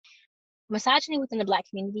misogyny within the Black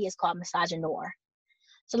community is called misogynoir.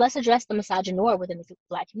 So let's address the misogynoir within the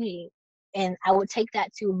Black community. And I would take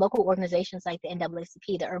that to local organizations like the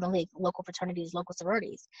NAACP, the Urban League, local fraternities, local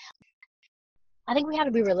sororities. I think we have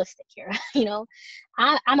to be realistic here.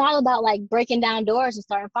 I'm all about like breaking down doors and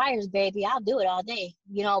starting fires, baby. I'll do it all day,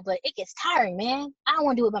 but it gets tiring, man. I don't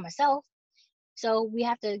want to do it by myself. So we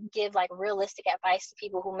have to give like realistic advice to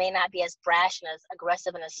people who may not be as brash and as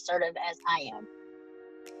aggressive and assertive as I am.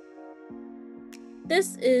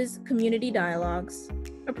 This is Community Dialogues,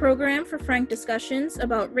 a program for frank discussions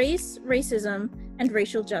about race, racism, and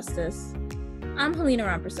racial justice. I'm Helena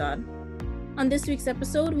Ramprasad. On this week's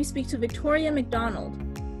episode, we speak to Victoria McDonald.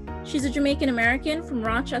 She's a Jamaican American from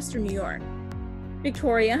Rochester, New York.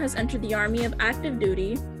 Victoria has entered the Army of Active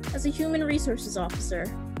Duty as a human resources officer.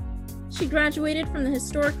 She graduated from the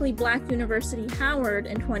historically Black University Howard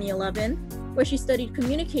in 2011, where she studied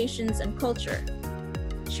communications and culture.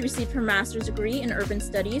 She received her master's degree in urban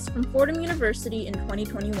studies from Fordham University in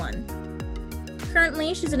 2021.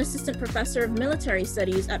 Currently, she's an assistant professor of military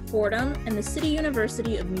studies at Fordham and the City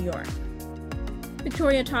University of New York.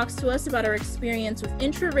 Victoria talks to us about her experience with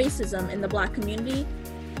intra-racism in the Black community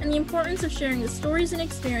and the importance of sharing the stories and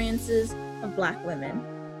experiences of Black women.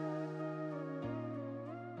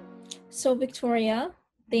 So Victoria,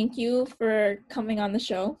 thank you for coming on the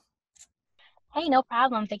show. Hey, no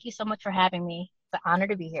problem. Thank you so much for having me. It's an honor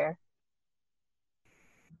to be here.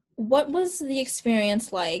 What was the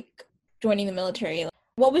experience like joining the military?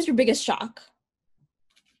 What was your biggest shock?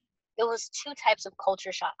 It was two types of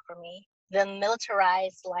culture shock for me. The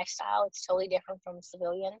militarized lifestyle, it's totally different from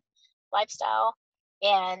civilian lifestyle.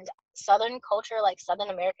 And Southern culture, like Southern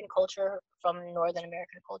American culture from Northern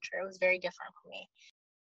American culture, it was very different for me.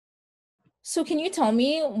 So can you tell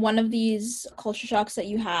me one of these culture shocks that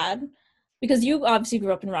you had? Because you obviously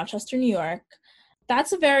grew up in Rochester, New York.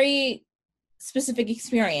 That's a very specific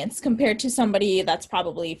experience compared to somebody that's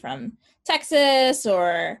probably from Texas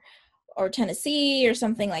or Tennessee or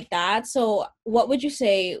something like that. So what would you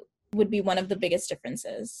say would be one of the biggest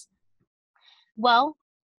differences? Well,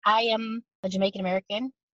 I am a Jamaican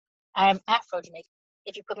American. I am Afro-Jamaican.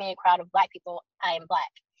 If you put me in a crowd of Black people, I am Black.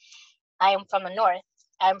 I am from the North.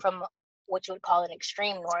 I'm from what you would call an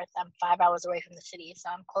extreme North. I'm 5 hours away from the city, so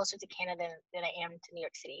I'm closer to Canada than I am to New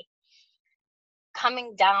York City.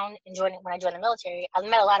 Coming down and when I joined the military, I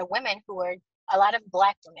met a lot of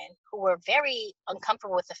Black women who were very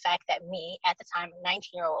uncomfortable with the fact that me, at the time, a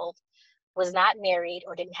 19-year-old, was not married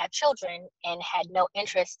or didn't have children and had no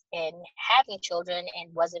interest in having children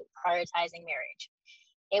and wasn't prioritizing marriage.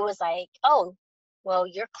 It was like, oh, well,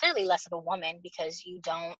 you're clearly less of a woman because you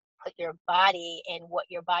don't put your body and what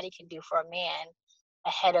your body can do for a man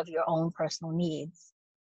ahead of your own personal needs.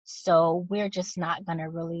 So we're just not going to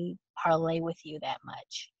really parlay with you that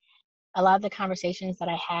much. A lot of the conversations that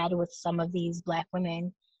I had with some of these Black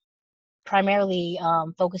women primarily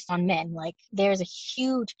focused on men. Like, there's a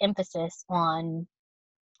huge emphasis on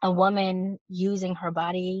a woman using her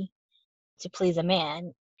body to please a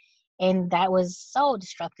man. And that was so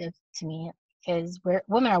destructive to me because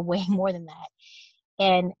women are way more than that.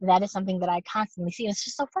 And that is something that I constantly see. And it's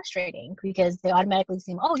just so frustrating because they automatically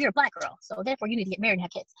seem, oh, you're a Black girl, so therefore you need to get married and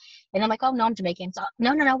have kids. And I'm like, oh, no, I'm Jamaican. So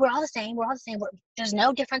no, we're all the same. There's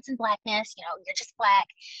no difference in Blackness. You're just Black.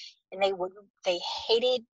 And they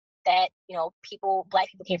hated that, Black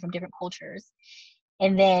people came from different cultures.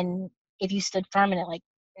 And then if you stood firm in it, like,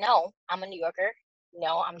 no, I'm a New Yorker.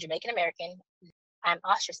 No, I'm Jamaican American. I'm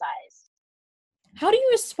ostracized. How do you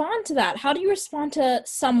respond to that? How do you respond to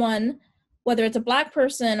someone, whether it's a Black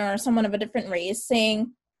person or someone of a different race,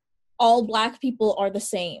 saying all Black people are the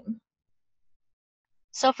same?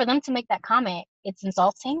 So for them to make that comment, it's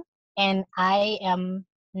insulting. And I am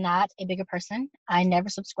not a bigger person. I never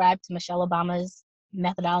subscribed to Michelle Obama's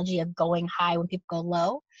methodology of going high when people go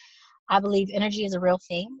low. I believe energy is a real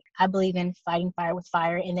thing. I believe in fighting fire with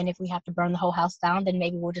fire. And then if we have to burn the whole house down, then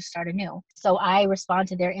maybe we'll just start anew. So I respond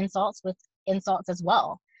to their insults with insults as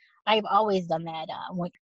well. I've always done that.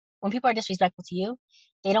 When people are disrespectful to you,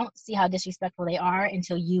 they don't see how disrespectful they are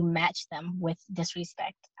until you match them with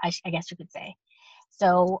disrespect, I guess you could say.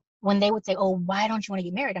 So when they would say, oh, why don't you want to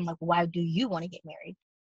get married? I'm like, why do you want to get married?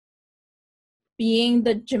 Being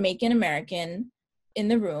the Jamaican American in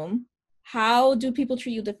the room, how do people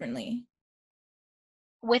treat you differently?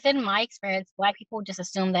 Within my experience, Black people just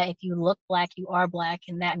assume that if you look Black, you are Black,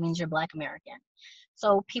 and that means you're Black American.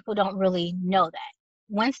 So people don't really know that.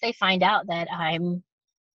 Once they find out that I'm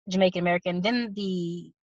Jamaican American, then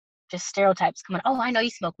the stereotypes come on. Oh, I know you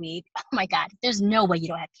smoke weed. Oh my God, there's no way you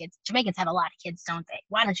don't have kids. Jamaicans have a lot of kids, don't they?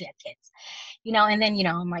 Why don't you have kids? And then,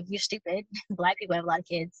 I'm like, you're stupid. Black people have a lot of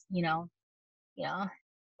kids, you know,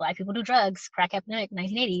 Black people do drugs, crack epidemic,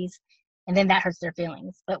 1980s, and then that hurts their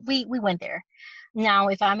feelings. But we went there. Now,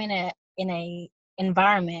 if I'm in a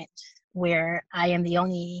environment where I am the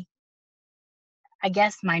only, I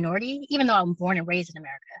guess, minority, even though I'm born and raised in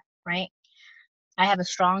America, right? I have a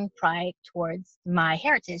strong pride towards my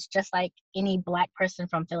heritage, just like any Black person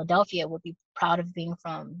from Philadelphia would be proud of being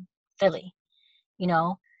from Philly. You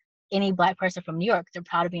know, any Black person from New York, they're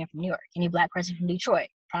proud of being from New York. Any Black person from Detroit,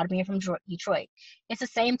 proud of being from Detroit. It's the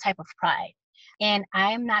same type of pride. And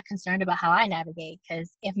I'm not concerned about how I navigate,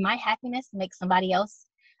 because if my happiness makes somebody else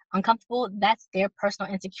uncomfortable, that's their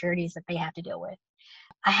personal insecurities that they have to deal with.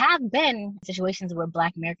 I have been in situations where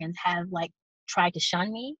Black Americans have like tried to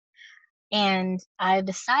shun me. And I've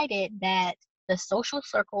decided that the social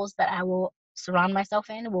circles that I will surround myself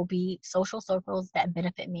in will be social circles that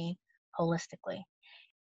benefit me holistically.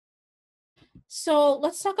 So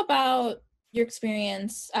let's talk about your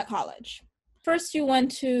experience at college. First, you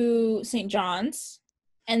went to St. John's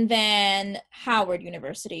and then Howard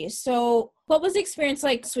University. So what was the experience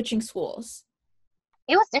like switching schools?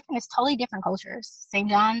 It was different. It's totally different cultures. St.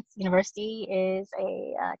 John's University is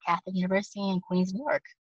a Catholic university in Queens, New York.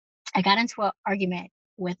 I got into an argument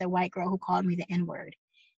with a white girl who called me the N-word,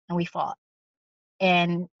 and we fought.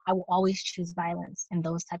 And I will always choose violence in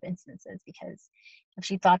those type of instances, because if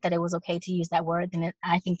she thought that it was okay to use that word, then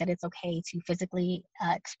I think that it's okay to physically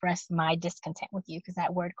express my discontent with you, because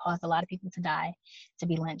that word caused a lot of people to die, to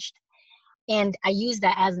be lynched. And I used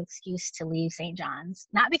that as an excuse to leave St. John's,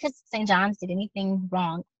 not because St. John's did anything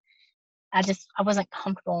wrong. I wasn't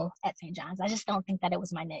comfortable at St. John's. I just don't think that it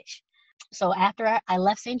was my niche. So after I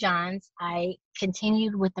left St. John's, I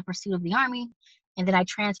continued with the pursuit of the Army, and then I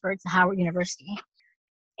transferred to Howard University.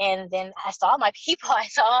 And then I saw my people. I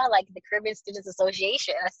saw like the Caribbean Students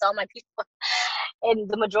Association. I saw my people, and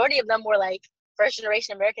the majority of them were like first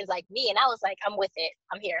generation Americans like me. And I was like, I'm with it.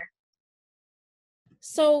 I'm here.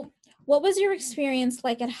 So what was your experience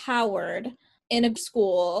like at Howard in a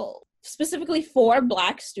school specifically for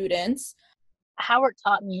Black students? Howard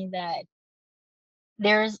taught me that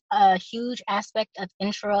there's a huge aspect of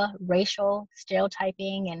intra-racial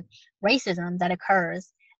stereotyping and racism that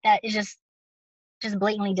occurs that is just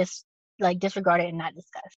blatantly disregarded and not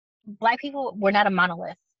discussed. Black people, we're not a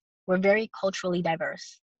monolith. We're very culturally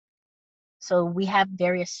diverse. So we have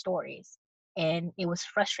various stories, and it was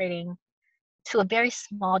frustrating to a very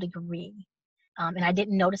small degree. And I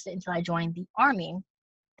didn't notice it until I joined the Army,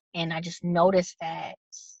 and I just noticed that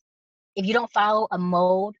if you don't follow a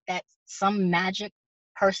mold that some magic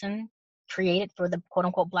person created for the quote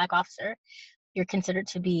unquote Black officer, you're considered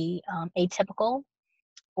to be atypical,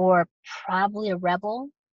 or probably a rebel,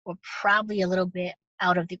 or probably a little bit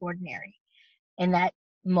out of the ordinary. And that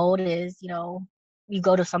mold is, you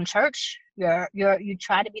go to some church, you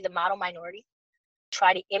try to be the model minority,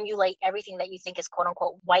 try to emulate everything that you think is quote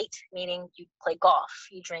unquote white, meaning you play golf,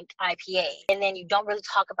 you drink IPA, and then you don't really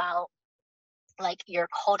talk about like your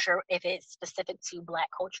culture if it's specific to Black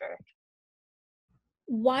culture.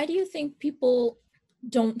 Why do you think people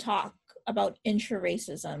don't talk about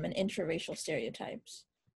intra-racism and intra-racial stereotypes?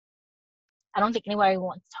 I don't think anybody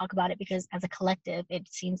wants to talk about it because as a collective, it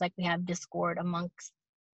seems like we have discord amongst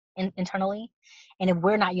internally. And if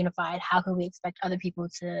we're not unified, how can we expect other people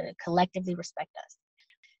to collectively respect us?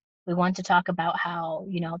 We want to talk about how,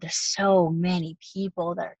 there's so many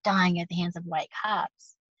people that are dying at the hands of white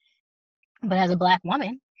cops. But as a Black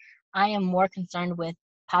woman, I am more concerned with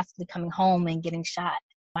possibly coming home and getting shot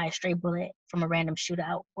by a stray bullet from a random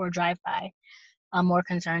shootout or drive-by. I'm more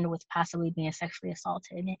concerned with possibly being sexually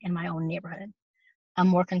assaulted in my own neighborhood. I'm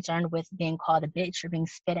more concerned with being called a bitch or being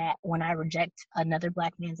spit at when I reject another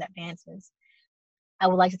Black man's advances. I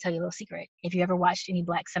would like to tell you a little secret. If you ever watched any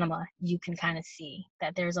Black cinema, you can kind of see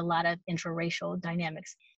that there's a lot of interracial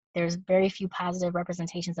dynamics. There's very few positive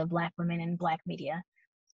representations of Black women in Black media.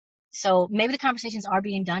 So maybe the conversations are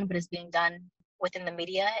being done, but it's being done within the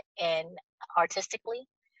media and artistically.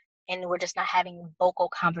 And we're just not having vocal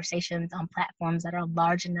conversations on platforms that are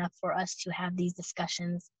large enough for us to have these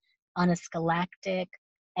discussions on a scholastic,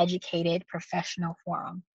 educated, professional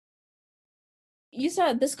forum. You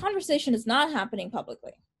said this conversation is not happening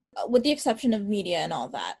publicly, with the exception of media and all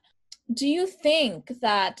that. Do you think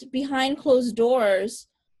that behind closed doors,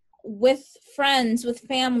 with friends, with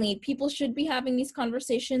family, people should be having these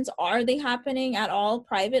conversations? Are they happening at all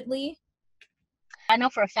privately? I know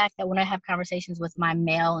for a fact that when I have conversations with my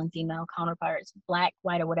male and female counterparts, Black,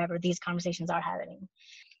 white, or whatever, these conversations are happening.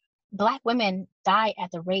 Black women die at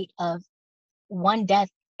the rate of one death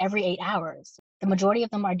every 8 hours. The majority of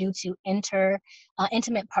them are due to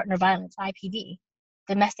intimate partner violence, IPV,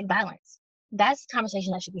 domestic violence. That's a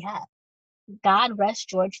conversation that should be had. God rest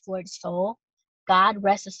George Floyd's soul. God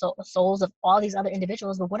rest the souls of all these other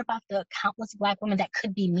individuals. But what about the countless Black women that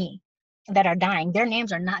could be me that are dying? Their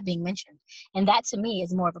names are not being mentioned. And that to me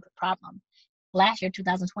is more of a problem. Last year,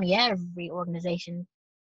 2020, every organization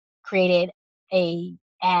created a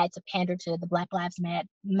ad to pander to the Black Lives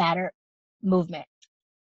Matter movement.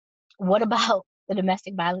 What about the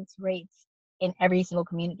domestic violence rates in every single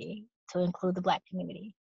community to include the Black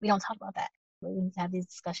community? We don't talk about that. We need to have these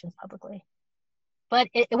discussions publicly. But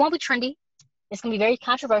it won't be trendy. It's going to be very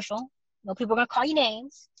controversial. You know, people are going to call you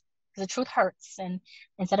names because the truth hurts. And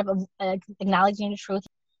instead of acknowledging the truth,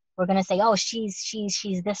 we're going to say, oh, she's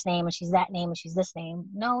this name and she's that name and she's this name.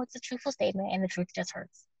 No, it's a truthful statement and the truth just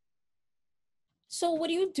hurts. So what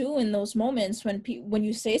do you do in those moments when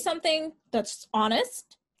you say something that's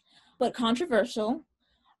honest but controversial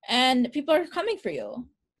and people are coming for you?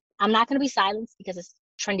 I'm not going to be silenced because it's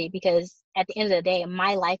trendy, because at the end of the day,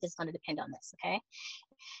 my life is going to depend on this, okay?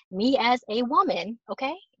 Me as a woman,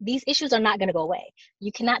 okay, these issues are not going to go away.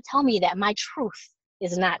 You cannot tell me that my truth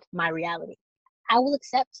is not my reality. I will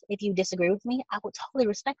accept if you disagree with me. I will totally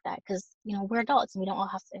respect that, because, you know, we're adults and we don't all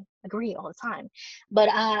have to agree all the time. But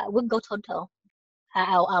we'll go toe to toe.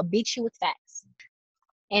 I'll beat you with facts.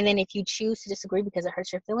 And then if you choose to disagree because it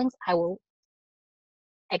hurts your feelings, I will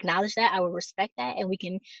acknowledge that. I will respect that. And we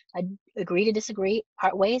can agree to disagree,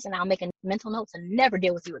 part ways, and I'll make a mental note to never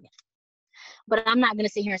deal with you again. But I'm not going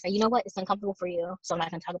to sit here and say, you know what, it's uncomfortable for you, so I'm not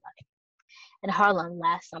going to talk about it. In Harlem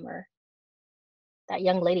last summer, that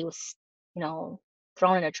young lady was, you know,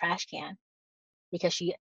 thrown in a trash can because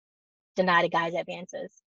she denied a guy's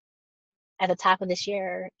advances. At the top of this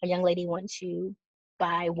year, a young lady went to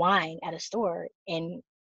buy wine at a store, and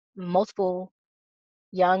multiple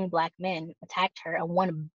young Black men attacked her, and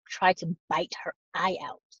one tried to bite her eye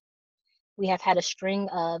out. We have had a string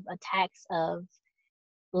of attacks of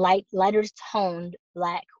lighter toned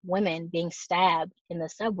Black women being stabbed in the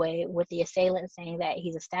subway, with the assailant saying that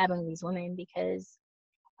he's stabbing these women because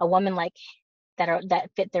a woman like that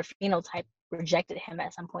fit their phenotype rejected him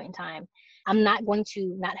at some point in time. I'm not going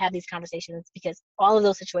to not have these conversations, because all of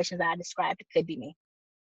those situations that I described could be me.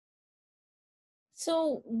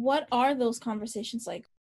 So what are those conversations like?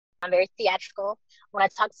 I'm very theatrical. When I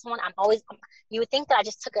talk to someone, you would think that I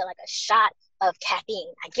just took a shot of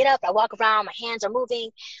caffeine. I get up, I walk around, my hands are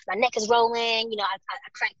moving, my neck is rolling, you know, I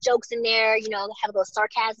crack jokes in there, you know, have a little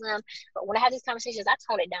sarcasm. But when I have these conversations, I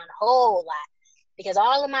tone it down a whole lot, because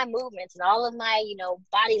all of my movements and all of my, you know,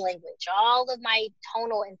 body language, all of my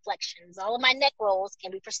tonal inflections, all of my neck rolls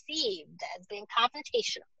can be perceived as being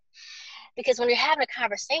confrontational. Because when you're having a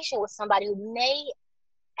conversation with somebody who may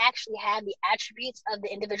actually have the attributes of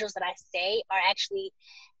the individuals that I say are actually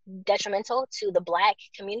detrimental to the Black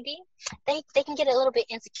community, they can get a little bit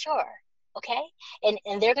insecure, okay?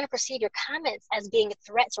 And they're going to perceive your comments as being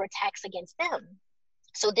threats or attacks against them.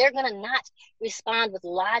 So they're going to not respond with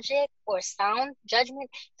logic or sound judgment.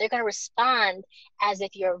 They're going to respond as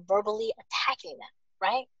if you're verbally attacking them,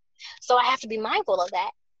 right? So I have to be mindful of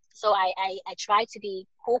that. So I try to be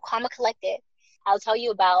cool, calm, and collected. I'll tell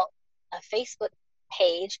you about a Facebook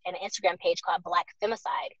page and an Instagram page called Black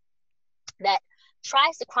Femicide that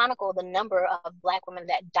tries to chronicle the number of Black women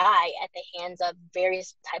that die at the hands of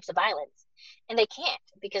various types of violence. And they can't,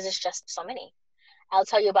 because it's just so many. I'll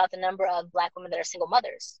tell you about the number of Black women that are single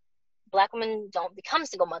mothers. Black women don't become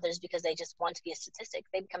single mothers because they just want to be a statistic.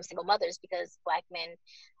 They become single mothers because Black men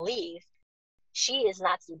leave. She is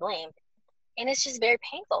not to be blamed. And it's just very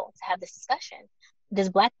painful to have this discussion. Does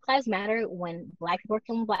Black Lives Matter when Black people are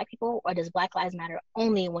killing Black people, or does Black Lives Matter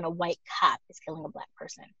only when a white cop is killing a Black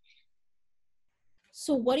person?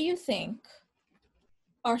 So what do you think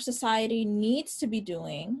our society needs to be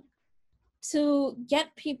doing to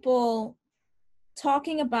get people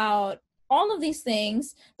talking about all of these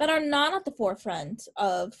things that are not at the forefront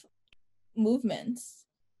of movements?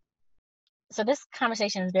 So this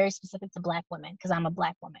conversation is very specific to Black women, because I'm a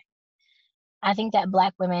Black woman. I think that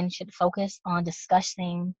Black women should focus on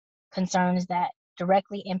discussing concerns that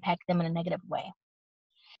directly impact them in a negative way.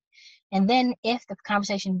 And then if the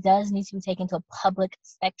conversation does need to be taken to a public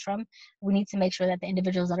spectrum, we need to make sure that the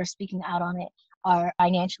individuals that are speaking out on it are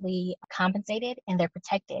financially compensated and they're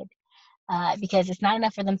protected, because it's not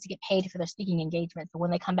enough for them to get paid for their speaking engagements. But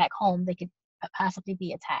when they come back home, they could possibly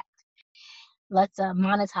be attacked. Let's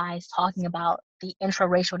monetize talking about the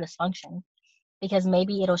intraracial dysfunction, because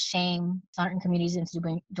maybe it'll shame certain communities into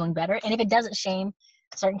doing better. And if it doesn't shame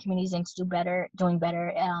certain communities into doing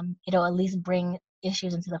better, it'll at least bring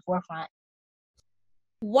issues into the forefront.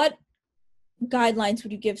 What guidelines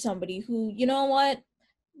would you give somebody who, you know what,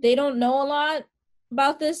 they don't know a lot,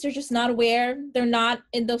 about this, they're just not aware, they're not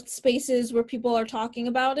in the spaces where people are talking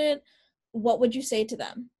about it, what would you say to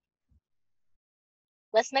them?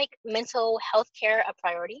 Let's make mental health care a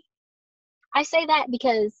priority. I say that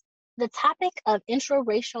because the topic of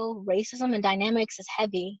intraracial racism and dynamics is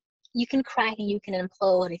heavy. You can crack and you can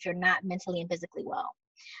implode if you're not mentally and physically well.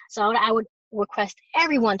 So I would request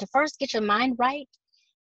everyone to first get your mind right,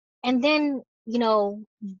 and then,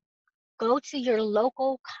 go to your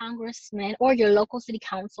local congressman or your local city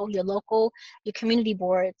council, your community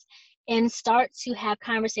boards, and start to have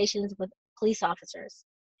conversations with police officers.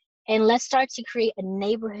 And let's start to create a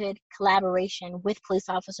neighborhood collaboration with police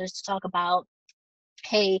officers to talk about,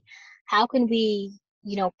 hey, how can we,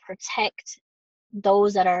 protect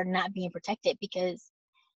those that are not being protected? Because,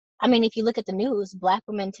 if you look at the news, Black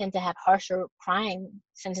women tend to have harsher crime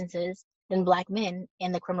sentences than Black men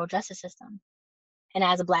in the criminal justice system. And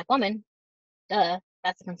as a Black woman,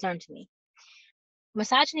 that's a concern to me.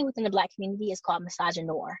 Misogyny within the Black community is called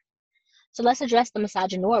misogynoir. So let's address the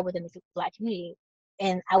misogynoir within the Black community.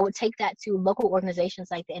 And I would take that to local organizations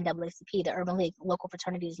like the NAACP, the Urban League, local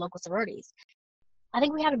fraternities, local sororities. I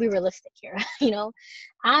think we have to be realistic here.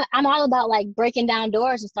 I'm all about like breaking down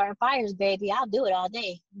doors and starting fires, baby. I'll do it all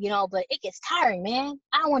day, but it gets tiring, man.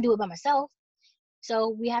 I don't want to do it by myself. So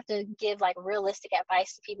we have to give like realistic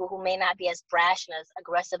advice to people who may not be as brash and as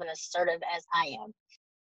aggressive and assertive as I am.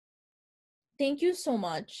 Thank you so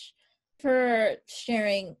much for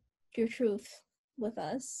sharing your truth with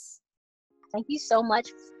us. Thank you so much.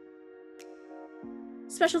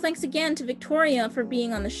 Special thanks again to Victoria for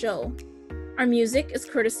being on the show. Our music is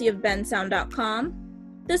courtesy of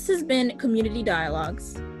bensound.com. This has been Community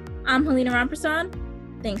Dialogues. I'm Helena Ramprasad.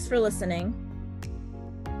 Thanks for listening.